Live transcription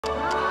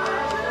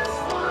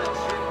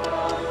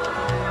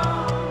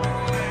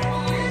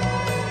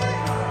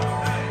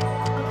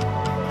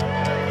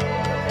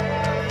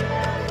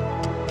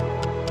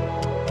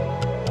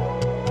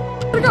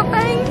we got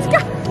bangs.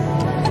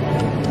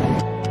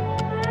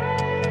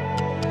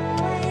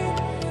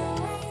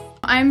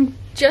 I'm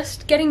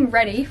just getting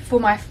ready for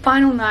my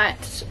final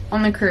night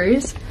on the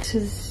cruise. This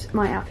is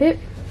my outfit.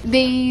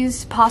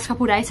 These past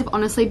couple days have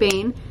honestly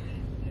been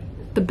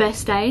the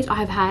best days I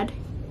have had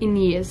in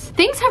years.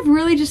 Things have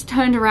really just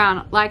turned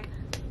around. Like,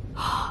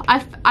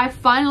 I've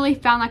finally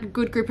found like a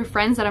good group of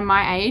friends that are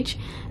my age,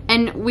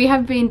 and we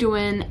have been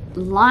doing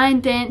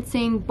line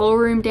dancing,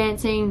 ballroom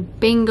dancing,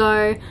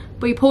 bingo.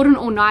 We pulled an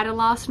all-nighter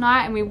last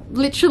night, and we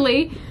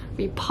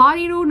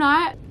partied all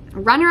night,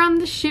 ran around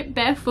the ship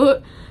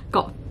barefoot,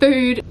 got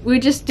food. We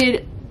just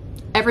did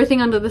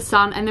everything under the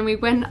sun, and then we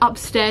went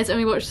upstairs and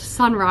we watched the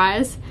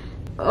sunrise.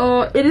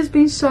 Oh, it has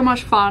been so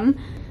much fun.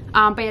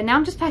 But yeah, now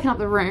I'm just packing up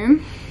the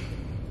room.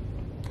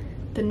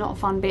 The not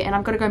fun bit, and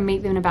I've got to go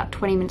meet them in about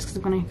 20 minutes because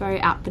I'm going to go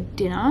out for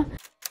dinner.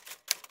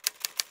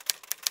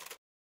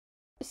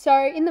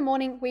 So in the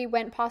morning we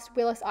went past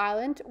Willis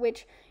Island,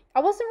 which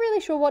I wasn't really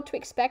sure what to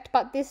expect,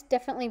 but this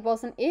definitely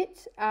wasn't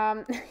it.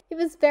 It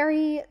was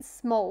very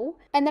small.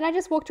 And then I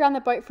just walked around the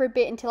boat for a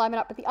bit until I met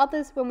up with the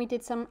others when we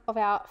did some of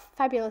our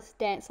fabulous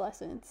dance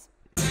lessons.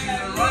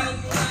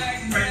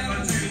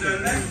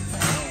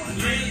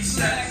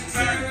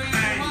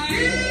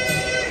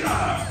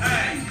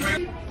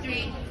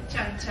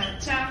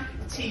 Cha-cha-cha,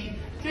 2,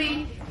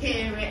 3,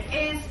 here it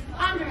is,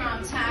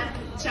 underarm tag,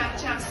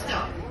 cha-cha,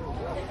 stop.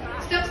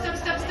 Stop, stop,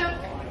 stop, stop.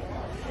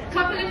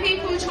 Couple of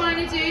people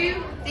trying to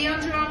do the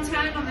underarm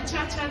tag on the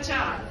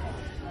cha-cha-cha.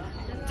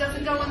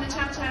 Doesn't go on the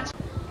cha-cha-cha.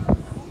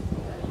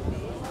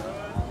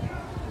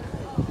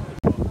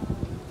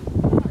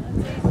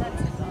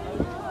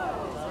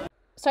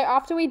 So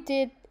after we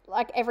did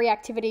like every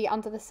activity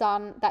under the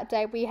sun that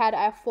day, we had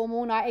a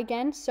formal night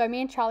again. So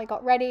me and Charlie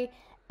got ready.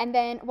 And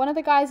then one of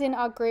the guys in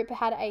our group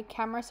had a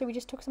camera, so we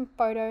just took some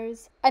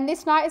photos. And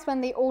this night is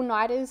when the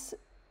all-nighters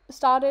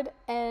started,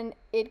 and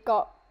it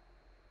got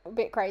a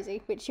bit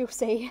crazy, which you'll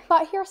see.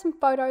 But here are some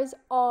photos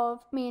of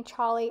me and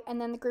Charlie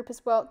and then the group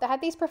as well. They had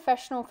these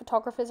professional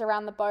photographers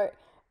around the boat,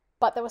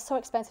 but they were so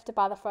expensive to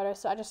buy the photos,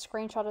 so I just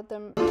screenshotted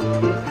them.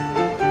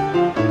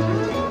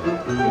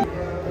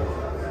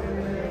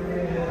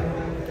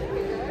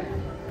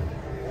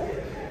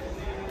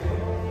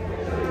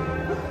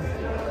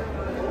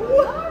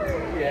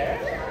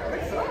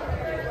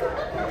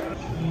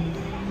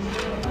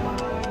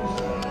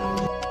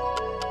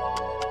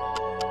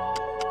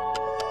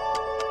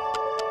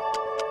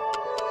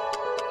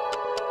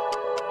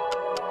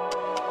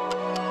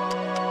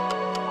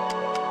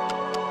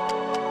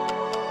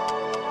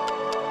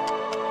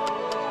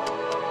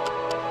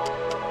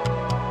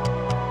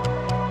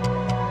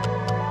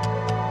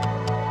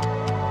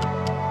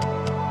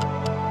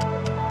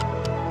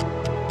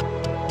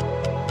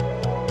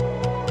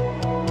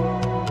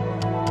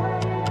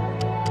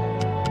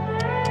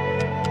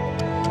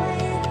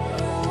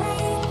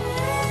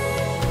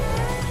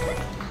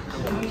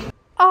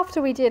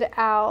 After we did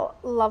our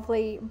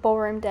lovely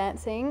ballroom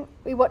dancing,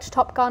 we watched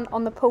Top Gun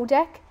on the pool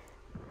deck.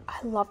 I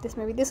love this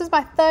movie. This was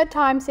my 3rd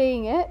time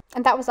seeing it,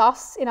 and that was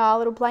us in our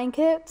little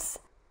blankets.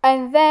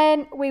 And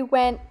then we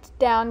went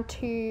down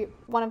to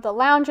one of the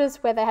lounges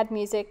where they had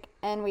music,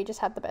 and we just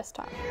had the best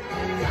time.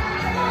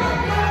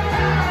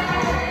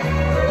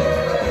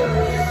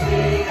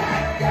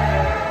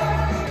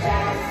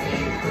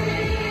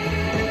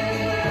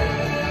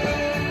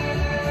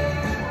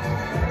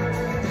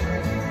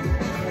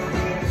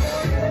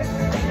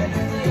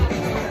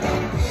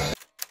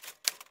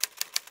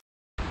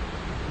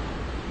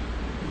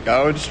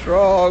 Going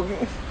strong.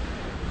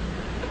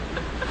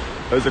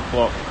 There's a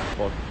clock.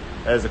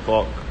 There's a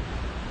clock.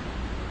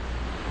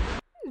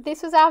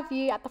 This was our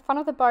view at the front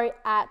of the boat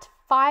at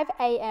 5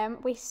 AM.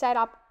 We stayed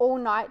up all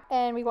night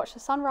and we watched the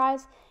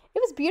sunrise. It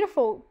was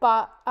beautiful,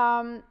 but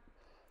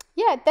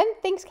yeah, then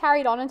things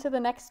carried on into the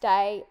next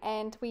day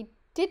and we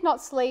did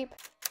not sleep.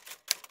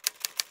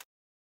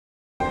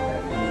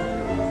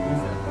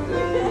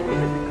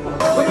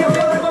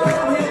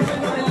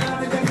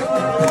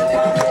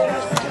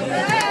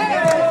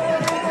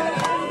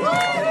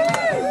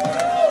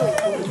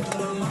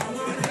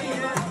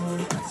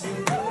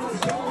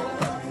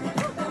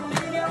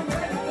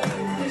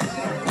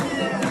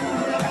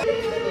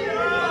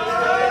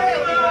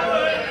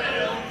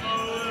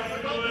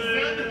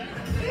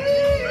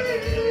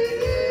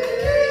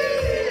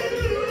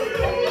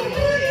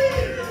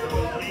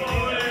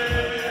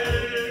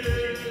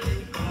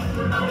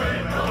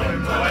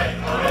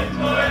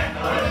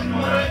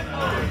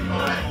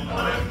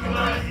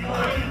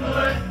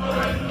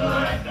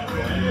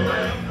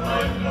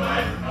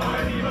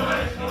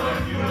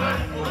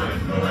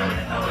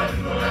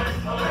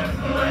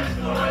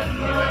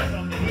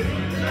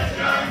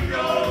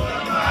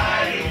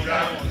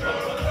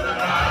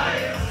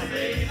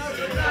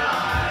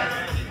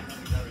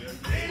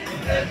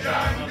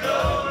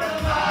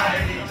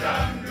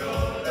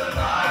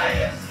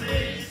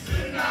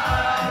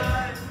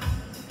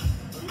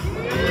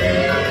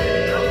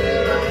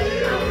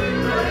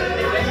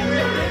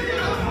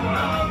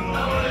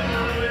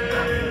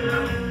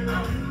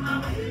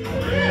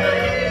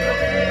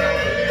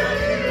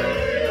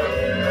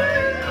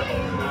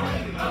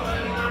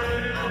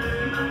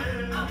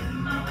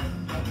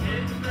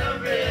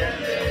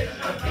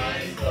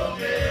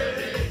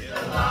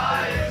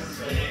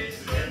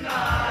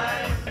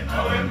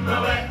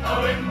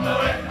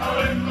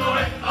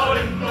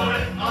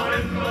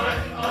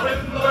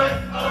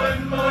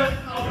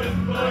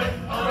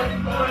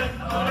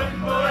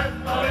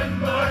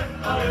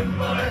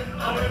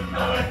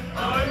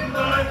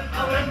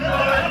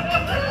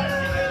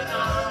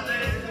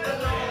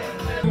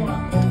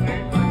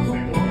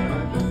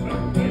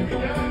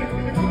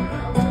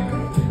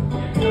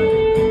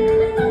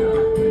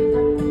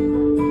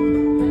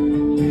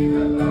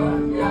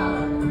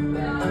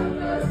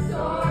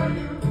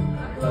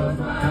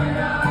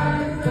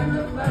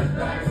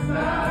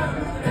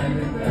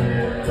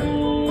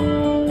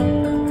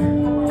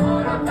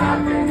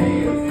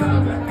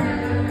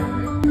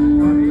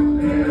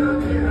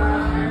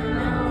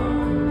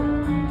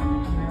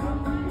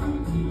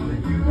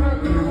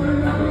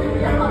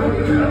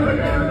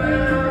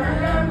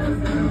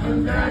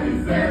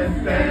 said,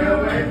 stay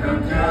away from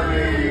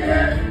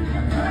Juliet.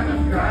 I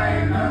was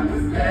crying on the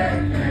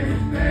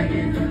staircase,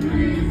 begging to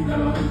please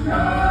don't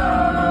go.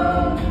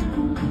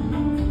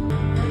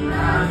 And I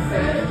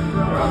said,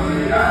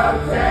 Romeo,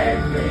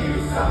 take me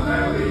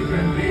somewhere we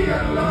can be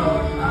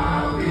alone.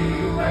 I'll be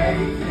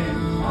waiting,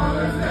 all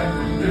there's left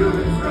to do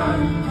is run.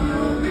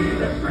 You'll be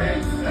the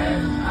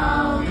princess,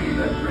 I'll be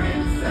the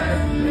princess.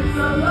 It's a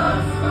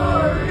love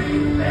story,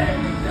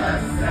 baby,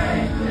 just say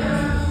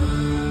yes.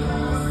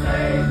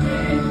 Save me,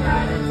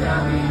 gotta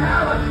tell me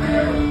how I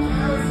feel.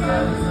 This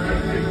love is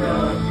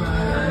difficult,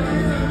 but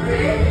is it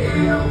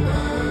real?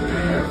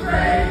 We're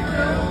afraid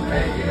they'll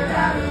make it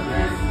out of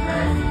this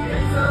mess.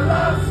 It's a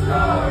love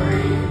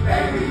story,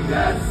 baby,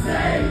 just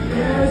say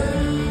yes.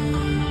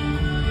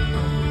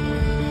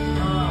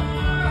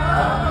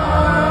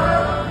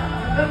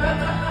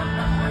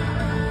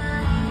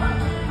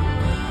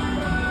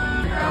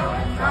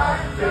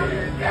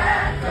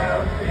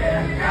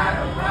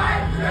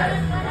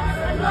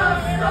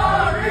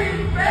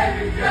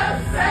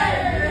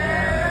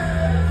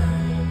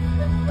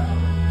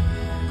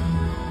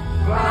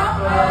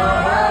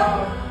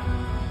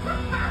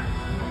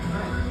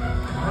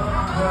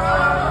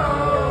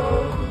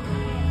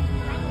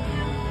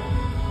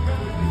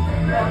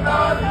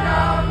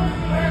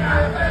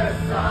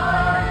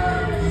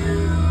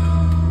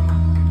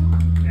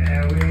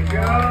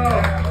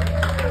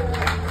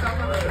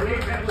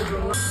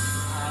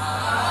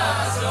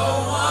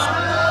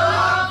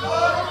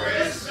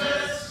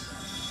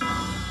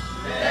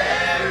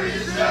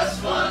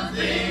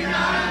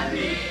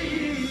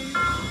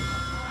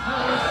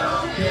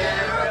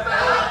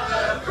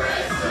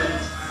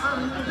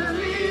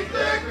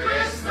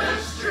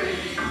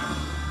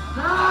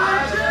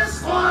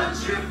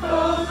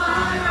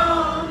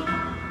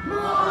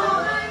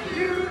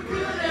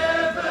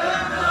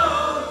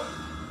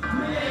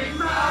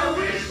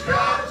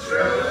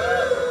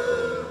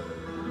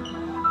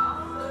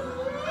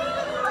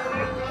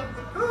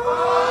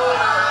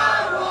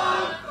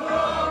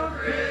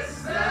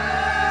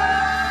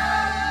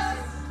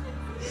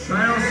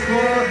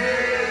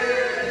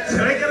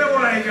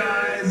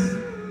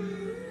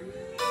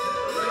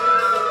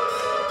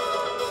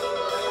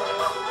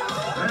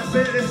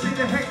 Let's see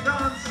the heck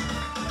dance.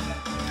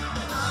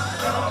 I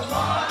don't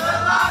want a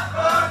lot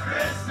for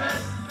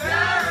Christmas.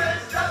 There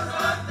is just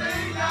one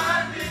thing I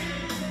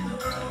need.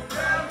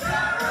 We'll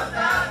care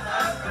about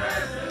the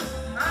presents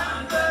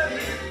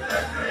underneath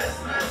the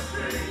Christmas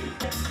tree.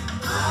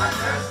 I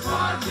just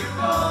want you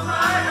for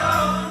my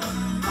own,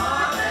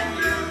 more than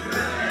you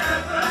could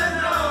ever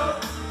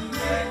know.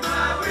 Make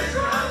my wish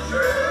come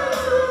true.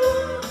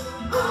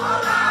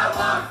 All I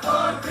want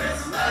for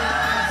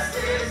Christmas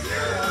is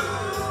you.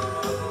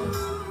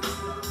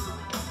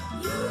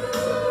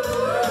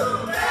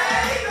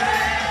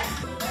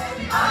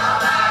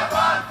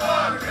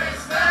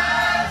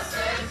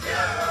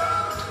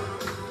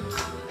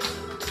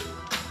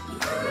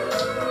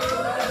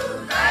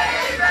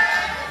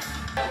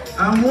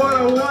 And what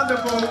a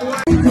wonderful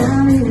way.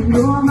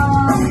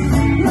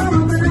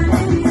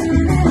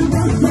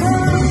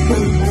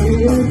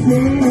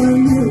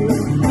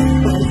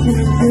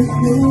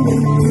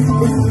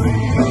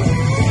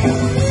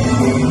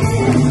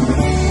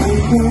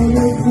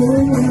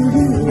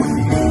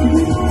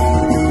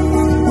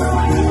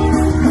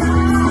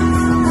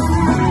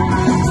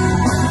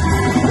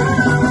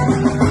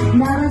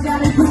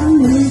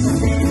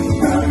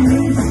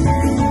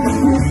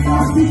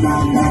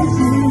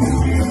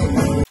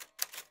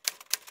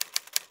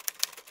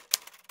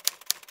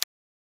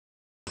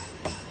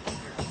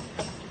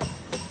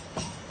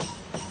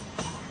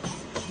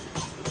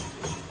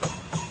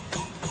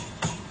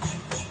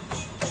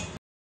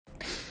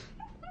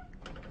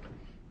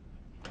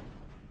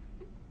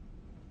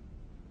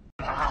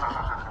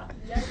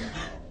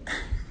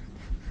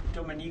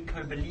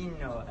 Domenico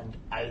Bellino and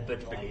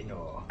Albert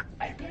Bellino.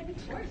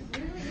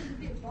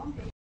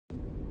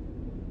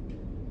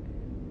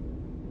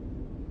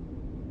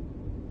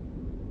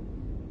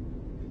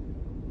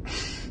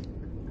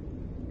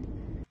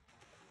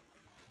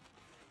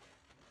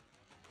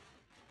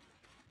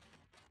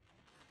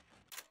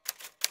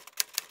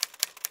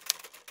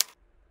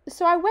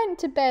 So I went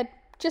to bed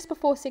just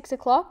before 6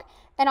 o'clock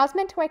and I was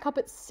meant to wake up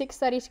at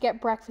 6:30 to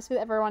get breakfast with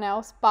everyone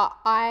else, but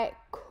I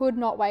could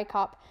not wake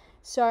up.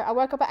 So I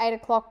woke up at 8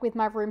 o'clock with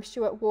my room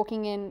steward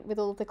walking in with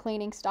all of the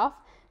cleaning stuff.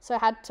 So I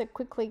had to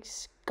quickly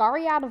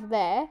scurry out of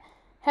there,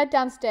 head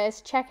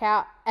downstairs, check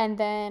out, and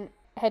then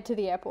head to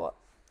the airport.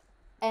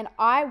 And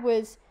I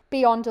was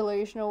beyond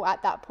delusional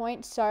at that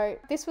point. So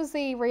this was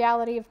the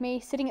reality of me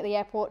sitting at the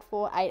airport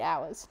for 8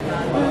 hours.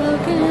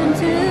 Welcome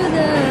to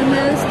the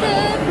most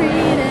of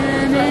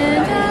freedom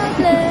and of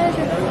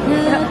pleasure.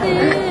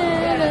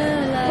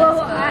 Well,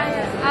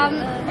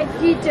 if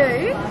you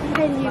do,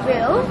 and you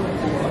will,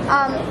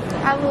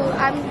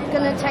 I'm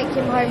gonna take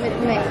him home with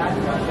me.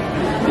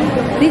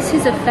 This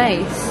is a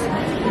face.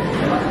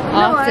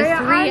 After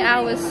 3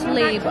 hours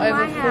sleep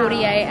over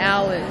 48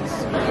 hours,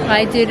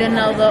 I did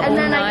another all-nighter. And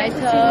then I get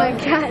to see my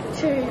cat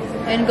too.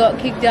 and got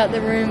kicked out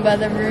the room by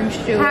the room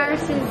steward.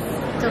 Paris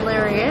is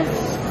delirious.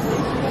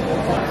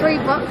 3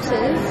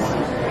 boxes.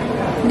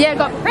 Yeah,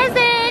 got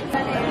present!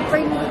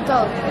 Bring the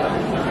dog.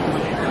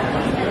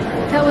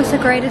 That was the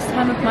greatest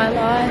time of my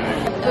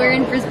life. We're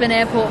in Brisbane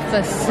Airport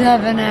for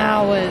 7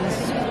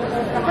 hours.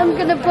 I'm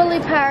gonna bully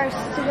Paris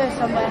to go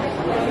somewhere.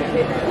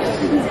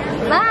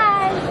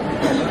 Bye!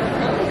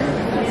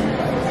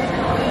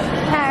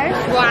 Paris?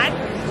 What?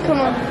 Come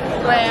on.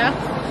 Where?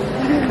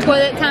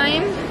 Toilet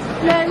time?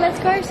 No, let's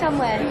go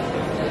somewhere.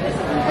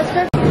 Let's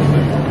go.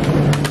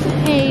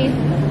 Hey,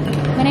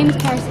 my name is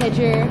Paris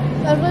Hedger.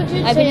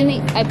 I've been in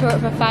the airport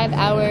for 5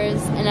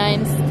 hours and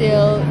I'm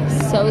still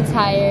so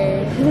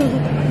tired.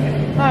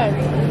 Hi.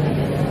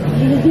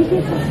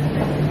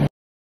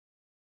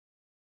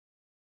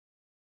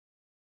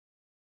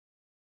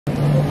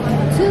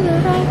 To the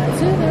right,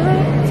 to the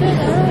right, to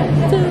the right,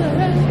 to the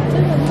right,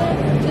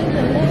 to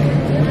the left,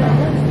 to the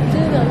left, to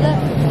the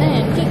left,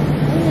 and kick,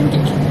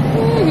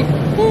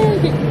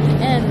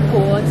 and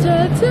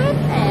quarter turn,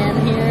 and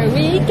here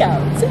we go.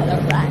 To the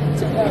right,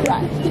 to the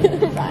right, to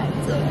the right,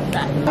 to the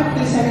right.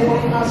 Please have your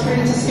boarding pass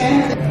ready to scan.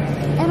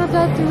 And I've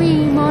got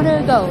 3 more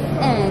to go,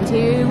 and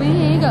here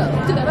we go.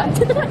 To the right,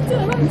 to the right, to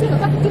the right, to the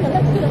right, to the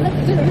left, to the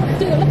left, to the right,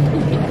 to the left.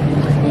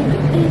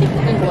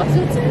 And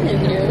quarter turn, and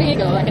here we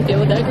go. I can feel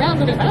the ground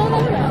moving round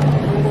and round.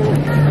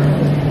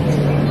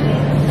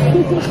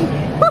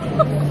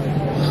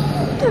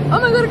 Oh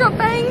my god, I got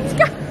bangs!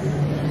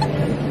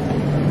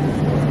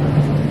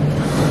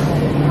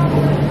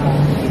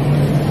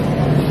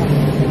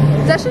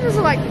 That shit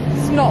doesn't like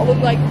not look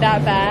like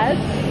that bad.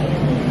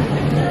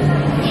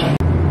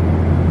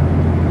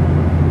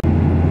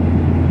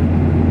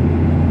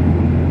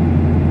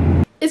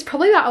 It's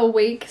probably about a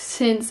week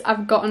since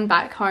I've gotten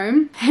back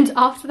home, and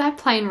after that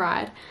plane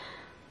ride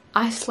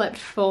I slept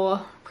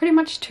for pretty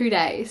much 2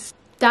 days.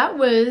 That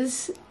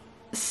was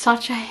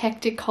such a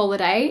hectic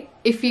holiday.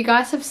 If you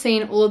guys have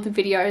seen all of the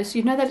videos,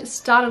 you know that it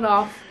started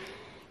off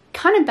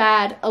kind of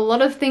bad. A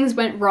lot of things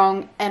went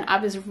wrong and I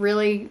was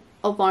really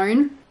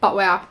alone, but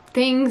wow,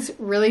 things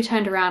really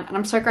turned around and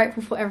I'm so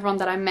grateful for everyone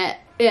that I met.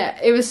 Yeah,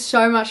 it was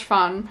so much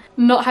fun.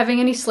 Not having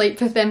any sleep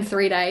for them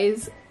 3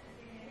 days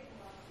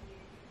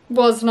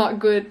was not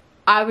good.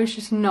 I was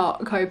just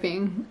not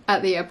coping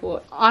at the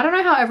airport. I don't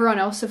know how everyone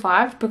else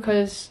survived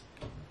because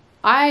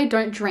I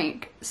don't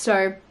drink,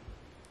 so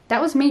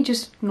that was me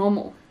just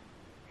normal.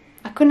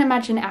 I couldn't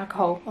imagine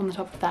alcohol on the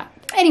top of that.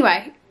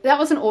 Anyway, that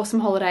was an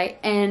awesome holiday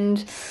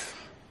and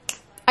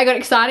I got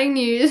exciting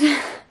news.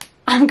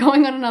 I'm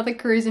going on another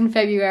cruise in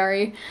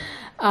February,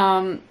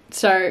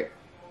 so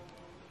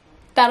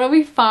that'll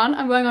be fun.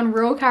 I'm going on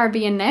Royal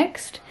Caribbean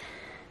next,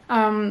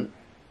 so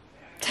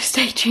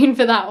stay tuned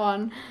for that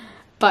one.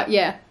 But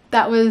yeah,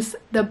 that was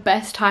the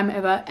best time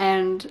ever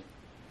and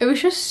it was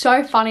just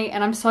so funny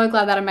and I'm so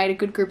glad that I made a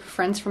good group of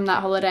friends from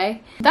that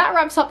holiday. That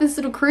wraps up this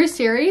little cruise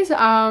series.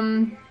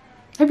 Hope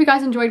you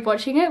guys enjoyed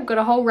watching it. We've got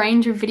a whole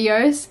range of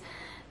videos.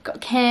 Got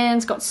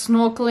cans, got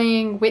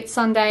snorkeling, Whit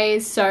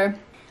Sundays, so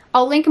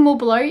I'll link them all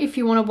below if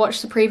you want to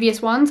watch the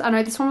previous ones. I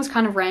know this one was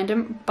kind of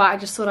random, but I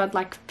just thought I'd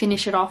like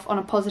finish it off on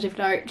a positive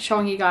note,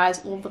 showing you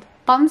guys all the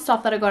fun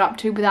stuff that I got up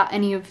to without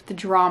any of the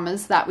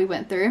dramas that we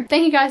went through.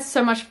 Thank you guys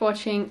so much for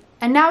watching,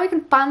 and now we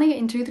can finally get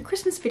into the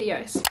Christmas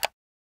videos.